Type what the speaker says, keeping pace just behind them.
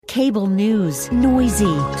Cable news,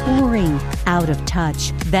 noisy, boring, out of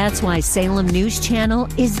touch. That's why Salem News Channel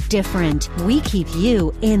is different. We keep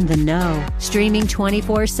you in the know. Streaming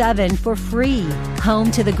 24/7 for free.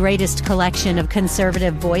 Home to the greatest collection of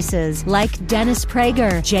conservative voices like Dennis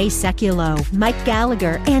Prager, Jay Sekulow, Mike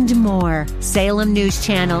Gallagher, and more. Salem News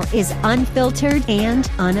Channel is unfiltered and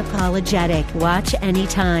unapologetic. Watch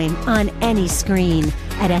anytime, on any screen,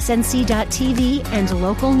 at snc.tv and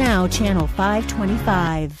Local Now Channel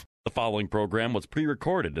 525. The following program was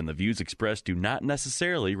pre-recorded, and the views expressed do not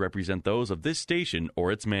necessarily represent those of this station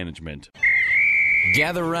or its management.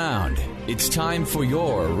 Gather round. It's time for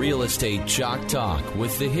your Real Estate Chalk Talk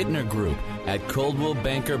with the Hittner Group at Coldwell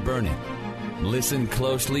Banker Burnett. Listen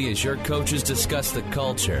closely as your coaches discuss the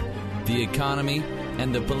culture, the economy,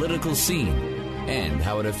 and the political scene, and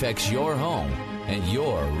how it affects your home and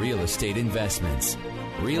your real estate investments.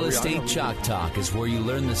 Real Estate Chalk Talk is where you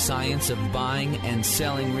learn the science of buying and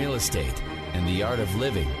selling real estate and the art of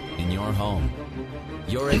living in your home.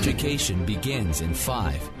 Your education begins in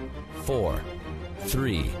 5, 4,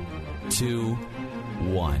 3, 2,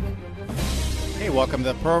 1. Hey, welcome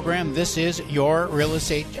to the program. This is your Real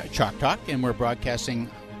Estate Chalk Talk, and we're broadcasting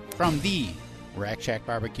from the Rack Shack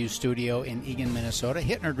Barbecue Studio in Eagan, Minnesota.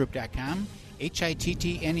 HittnerGroup.com,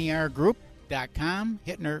 HITTNER Group.com,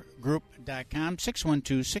 HittnerGroup.com,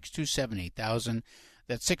 612-627-8000.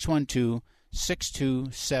 That's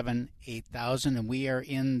 612-627-8000. And we are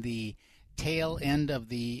in the tail end of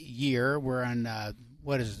the year. We're on,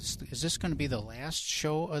 what is this? Is this going to be the last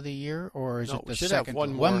show of the year, or is it the second? Have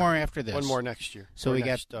one more after this. One more next year. So we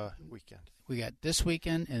got weekend. We got this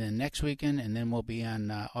weekend, and then next weekend, and then we'll be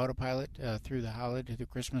on autopilot through the holiday, through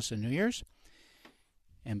Christmas and New Year's,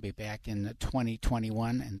 and be back in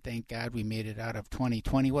 2021. And thank God we made it out of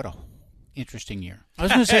 2020. What a interesting year. I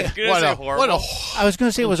was going to say I was going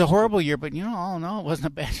to say it was a horrible year, but all in all, it wasn't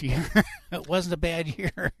a bad year. It wasn't a bad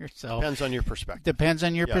year. So depends on your perspective. Depends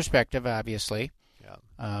on your perspective, obviously. Yeah.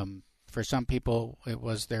 For some people, it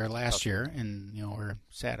was their last year, and we're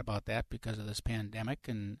sad about that because of this pandemic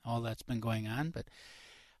and all that's been going on. But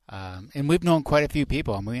and we've known quite a few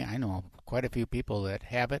people. I know quite a few people that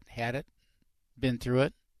have it, had it, been through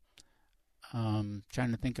it.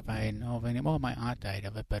 Trying to think if I know of any. Well, my aunt died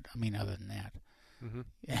of it, but other than that,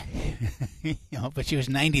 but she was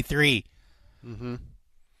 93,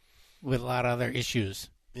 with a lot of other issues.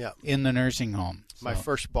 Yeah, in the nursing home. So. My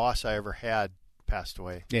first boss I ever had passed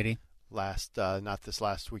away. Did he? Not this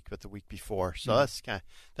last week, but the week before. So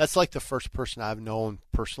that's like the first person I've known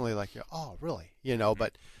personally. Like, oh, really?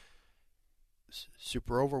 But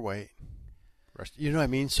super overweight. You know what I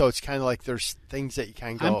mean? So it's kind of like there's things that you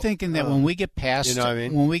kind of go. I'm thinking that when we get past,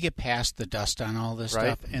 when we get past the dust on all this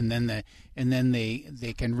stuff, and then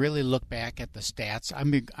they can really look back at the stats. I'm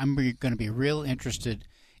going to be real interested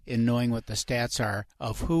in knowing what the stats are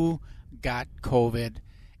of who got COVID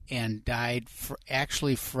and died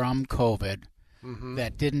actually from COVID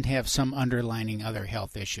that didn't have some underlining other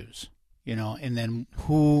health issues, and then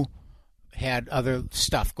who had other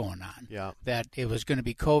stuff going on. Yeah. That it was going to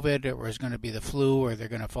be COVID, or it was going to be the flu, or they're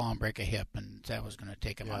going to fall and break a hip, and that was going to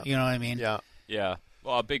take them out. You know what I mean? Yeah. Yeah.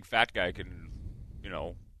 Well, a big fat guy can,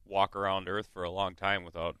 walk around Earth for a long time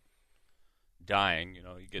without dying. You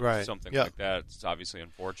get something like that. It's obviously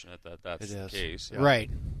unfortunate that that's the case. Yeah. Right.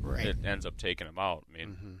 It ends up taking him out.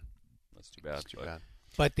 That's too bad.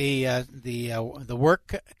 But the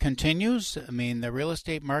work continues. The real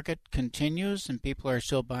estate market continues, and people are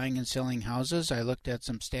still buying and selling houses. I looked at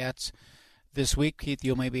some stats this week. Keith,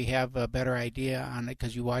 you'll maybe have a better idea on it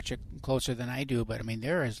because you watch it closer than I do. But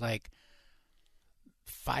there is like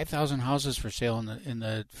 5,000 houses for sale in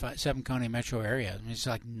the 7-county metro area. It's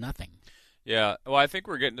like nothing. Yeah, well, I think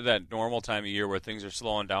we're getting to that normal time of year where things are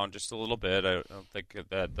slowing down just a little bit. I don't think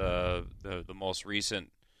that the most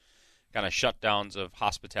recent kind of shutdowns of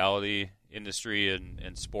hospitality industry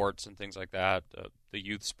and sports and things like that, the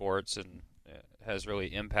youth sports, and has really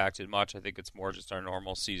impacted much. I think it's more just our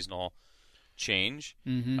normal seasonal change.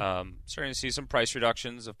 Starting to see some price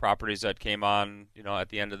reductions of properties that came on, at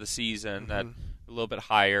the end of the season that a little bit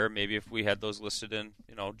higher. Maybe if we had those listed in,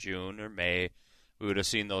 June or May, we would have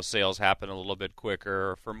seen those sales happen a little bit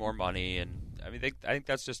quicker for more money. And I think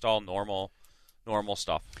that's just all normal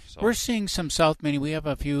stuff. So. We're seeing some we have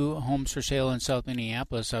a few homes for sale in South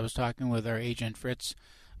Minneapolis. I was talking with our agent Fritz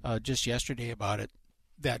just yesterday about it,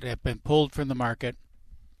 that have been pulled from the market.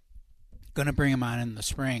 Going to bring them on in the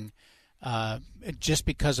spring, just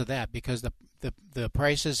because of that, because the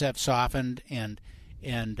prices have softened and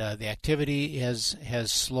the activity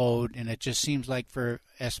has slowed, and it just seems like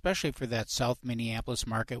especially for that South Minneapolis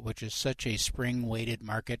market, which is such a spring weighted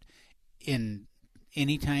market in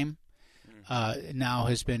anytime now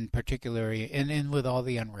has been particularly, and with all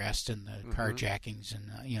the unrest and the carjackings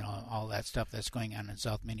and all that stuff that's going on in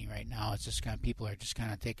South Minnie right now, it's just kind of people are just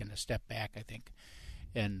kind of taking a step back, I think,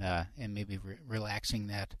 and maybe relaxing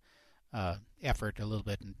that effort a little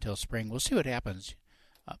bit until spring. We'll see what happens.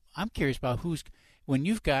 I'm curious about when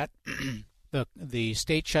you've got the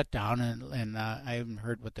state shutdown, and I haven't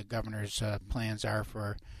heard what the governor's plans are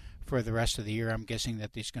for the rest of the year. I'm guessing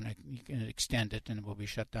that you can extend it and it will be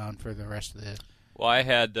shut down for the rest of the. Well, I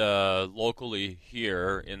had locally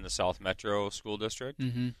here in the South Metro School District.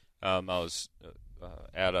 Mm-hmm. I was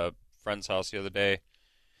at a friend's house the other day,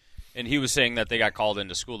 and he was saying that they got called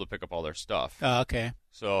into school to pick up all their stuff. Oh, okay.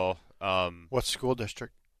 So, what school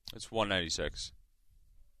district? It's 196.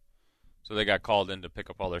 So they got called in to pick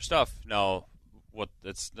up all their stuff. Now,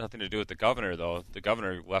 it's nothing to do with the governor, though. The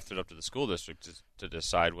governor left it up to the school district to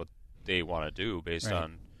decide what they want to do based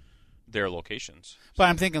on their locations. But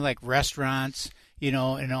I'm thinking like restaurants, and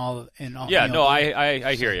all. Yeah,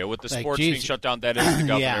 I hear you. With the sports being shut down, that is the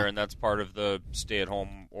governor, yeah. and that's part of the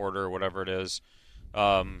stay-at-home order, whatever it is.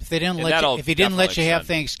 If he didn't let you have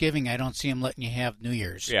Thanksgiving, I don't see him letting you have New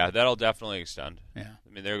Year's. Yeah, that'll definitely extend. Yeah,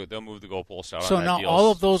 I mean they'll move the goalposts out. So on that now deal, all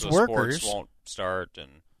of those so workers sports won't start,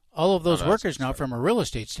 and all of those workers now, from a real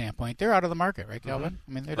estate standpoint, they're out of the market, right, Calvin?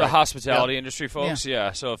 I mean, the hospitality industry folks.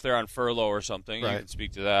 Yeah. So if they're on furlough or something, you can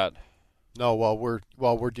speak to that. No,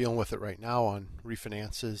 we're dealing with it right now on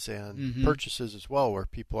refinances and purchases as well, where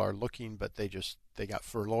people are looking, but they got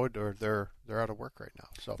furloughed or they're out of work right now.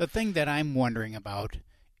 So the thing that I'm wondering about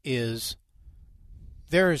is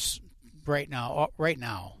there's right now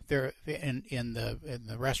there in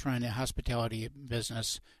the restaurant and hospitality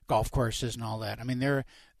business, golf courses and all that. I mean, their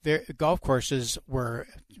golf courses were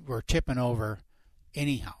tipping over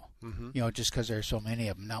anyhow. Just because there's so many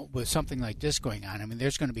of them. Now, with something like this going on, I mean,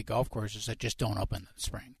 there's going to be golf courses that just don't open in the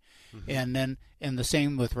spring. And the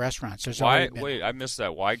same with restaurants. Wait, I missed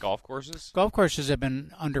that. Why golf courses? Golf courses have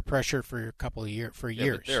been under pressure for a couple of years.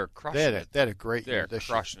 But they're crushing it. They had a great year. They're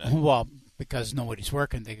crushing it. Well, because nobody's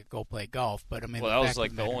working, they could go play golf. But I mean, that was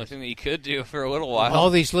like the only thing that you could do for a little while.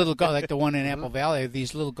 All these little, like the one in Apple Valley,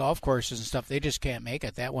 these little golf courses and stuff, they just can't make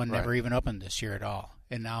it. That one never even opened this year at all.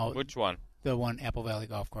 And now, which one? The one Apple Valley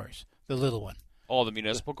Golf Course, the little one. Oh, the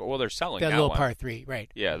municipal. Well, they're selling that little one. par 3, right?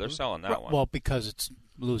 Yeah, they're selling that one. Well, because it's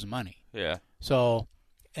losing money. Yeah. So,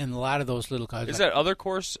 and a lot of those little cars. Is that other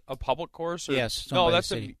course a public course? Or? Yes. No,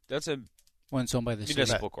 that's a one's owned by the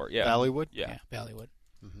municipal court. Yeah. Valleywood. Yeah, Valleywood.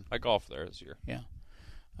 I golfed there this year. Yeah.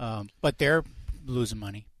 But they're losing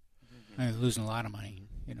money. I mean, losing a lot of money.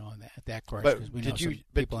 At that course. But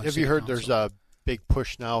have you heard there's a big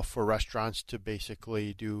push now for restaurants to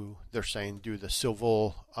basically do the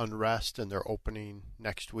civil unrest, and they're opening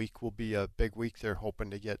next week will be a big week. They're hoping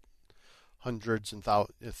to get hundreds and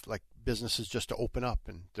thousands, businesses just to open up,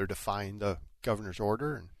 and they're defying the governor's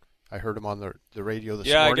order. And I heard them on the radio this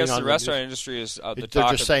morning. Yeah, I guess the restaurant industry is the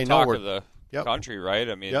talk of the country, right?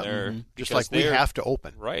 I mean, they're just like we have to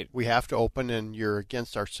open. Right. We have to open, and you're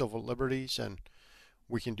against our civil liberties, and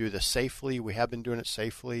we can do this safely. We have been doing it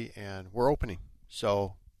safely, and we're opening.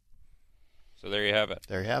 So there you have it.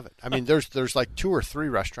 There you have it. I mean, there's like 2 or 3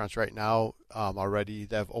 restaurants right now already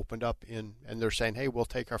that have opened up and they're saying, hey, we'll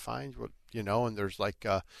take our fines, and there's like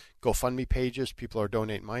GoFundMe pages. People are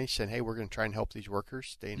donating money saying, hey, we're going to try and help these workers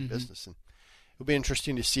stay in business. And it'll be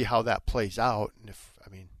interesting to see how that plays out. And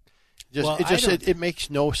it makes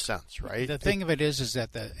no sense, right? The thing of it is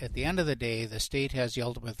that at the end of the day, the state has the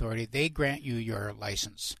ultimate authority. They grant you your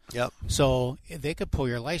license. Yep. So they could pull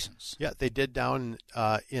your license. Yeah, they did down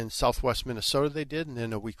in southwest Minnesota. They did, and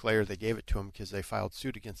then a week later they gave it to them because they filed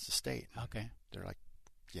suit against the state. Okay. They're like,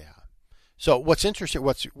 yeah. So what's interesting?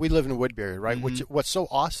 We live in Woodbury, right? What's so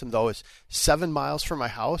awesome though is 7 miles from my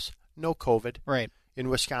house, no COVID. Right. In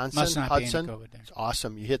Wisconsin, Must not Hudson, be any COVID there. It's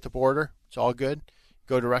awesome. You hit the border, it's all good.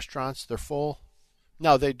 Go to restaurants, they're full.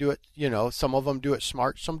 Now they do it, some of them do it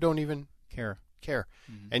smart, some don't even care.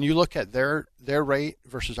 And you look at their rate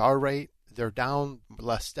versus our rate, they're down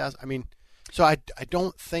less deaths. I mean, so I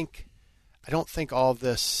don't think all of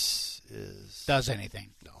this does anything.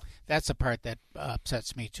 No. That's the part that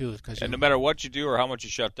upsets me too, because no matter what you do or how much you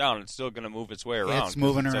shut down, it's still going to move its way around. It's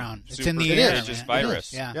moving around. It's in the air. It's just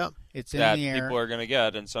virus. Yeah. Yep. It's in that the air. People are going to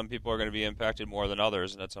get, and some people are going to be impacted more than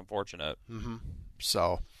others, and that's unfortunate. Mm-hmm.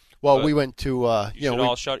 So, we went to you should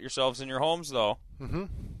all shut yourselves in your homes though,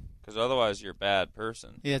 because otherwise you're a bad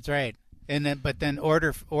person. Yeah, that's right. And then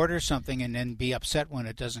order something and then be upset when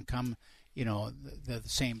it doesn't come, the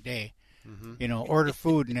same day. Order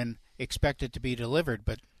food and then expect it to be delivered,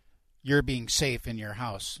 but you're being safe in your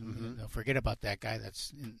house. Mm-hmm. Forget about that guy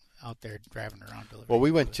that's out there driving around delivering. Well,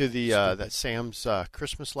 we went to the that Sam's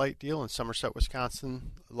Christmas light deal in Somerset,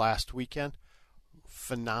 Wisconsin last weekend.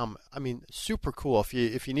 Phenomenal. I mean, super cool.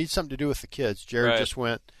 If you need something to do with the kids, Jared just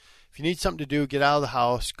went. If you need something to do, get out of the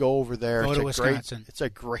house, go over there. Go to Wisconsin. It's a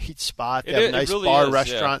great spot. They have a nice bar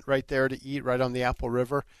restaurant right there to eat right on the Apple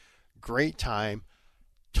River. Great time.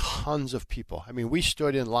 Tons of people. I mean, we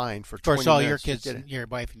stood in line for 20 minutes. Of course, all your kids, your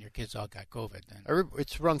wife and your kids all got COVID then.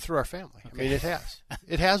 It's run through our family. Okay. I mean, it has.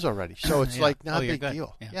 It has already. So it's like not a big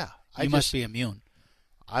deal. Yeah. You must be immune.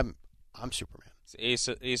 I'm Superman. It's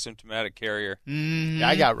asymptomatic carrier. Mm-hmm. Yeah,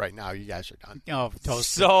 I got it right now. You guys are done. Oh,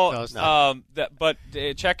 toast. So,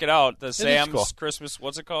 check it out. The Sam's Christmas,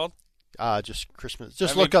 what's it called? Just Christmas.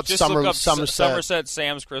 Look up Somerset. Somerset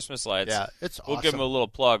Sam's Christmas lights. Yeah, it's awesome. We'll give them a little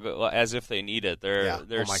plug as if they need it.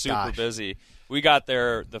 They're super busy. We got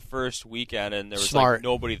there the first weekend, and there was like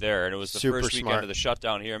nobody there, and it was the first weekend of the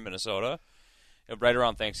shutdown here in Minnesota, right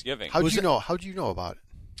around Thanksgiving. How'd you know about it?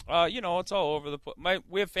 It's all over the place.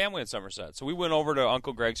 We have family in Somerset, so we went over to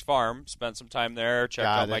Uncle Greg's farm, spent some time there, checked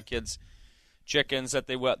out my kids' chickens that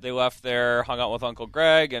they left there, hung out with Uncle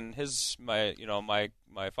Greg and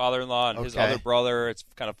my father-in-law and his other brother. It's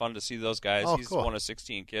kind of fun to see those guys. He's one of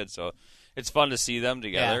 16 kids, so it's fun to see them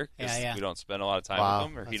together because we don't spend a lot of time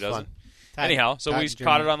with them, or he doesn't. Anyhow, so we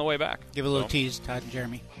caught it on the way back. Give a little tease, Todd and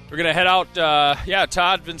Jeremy. We're going to head out,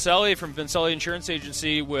 Todd Vincelli from Vincelli Insurance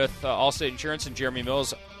Agency with Allstate Insurance and Jeremy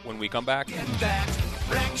Mills when we come back. Get that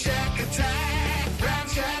Rack Shack attack.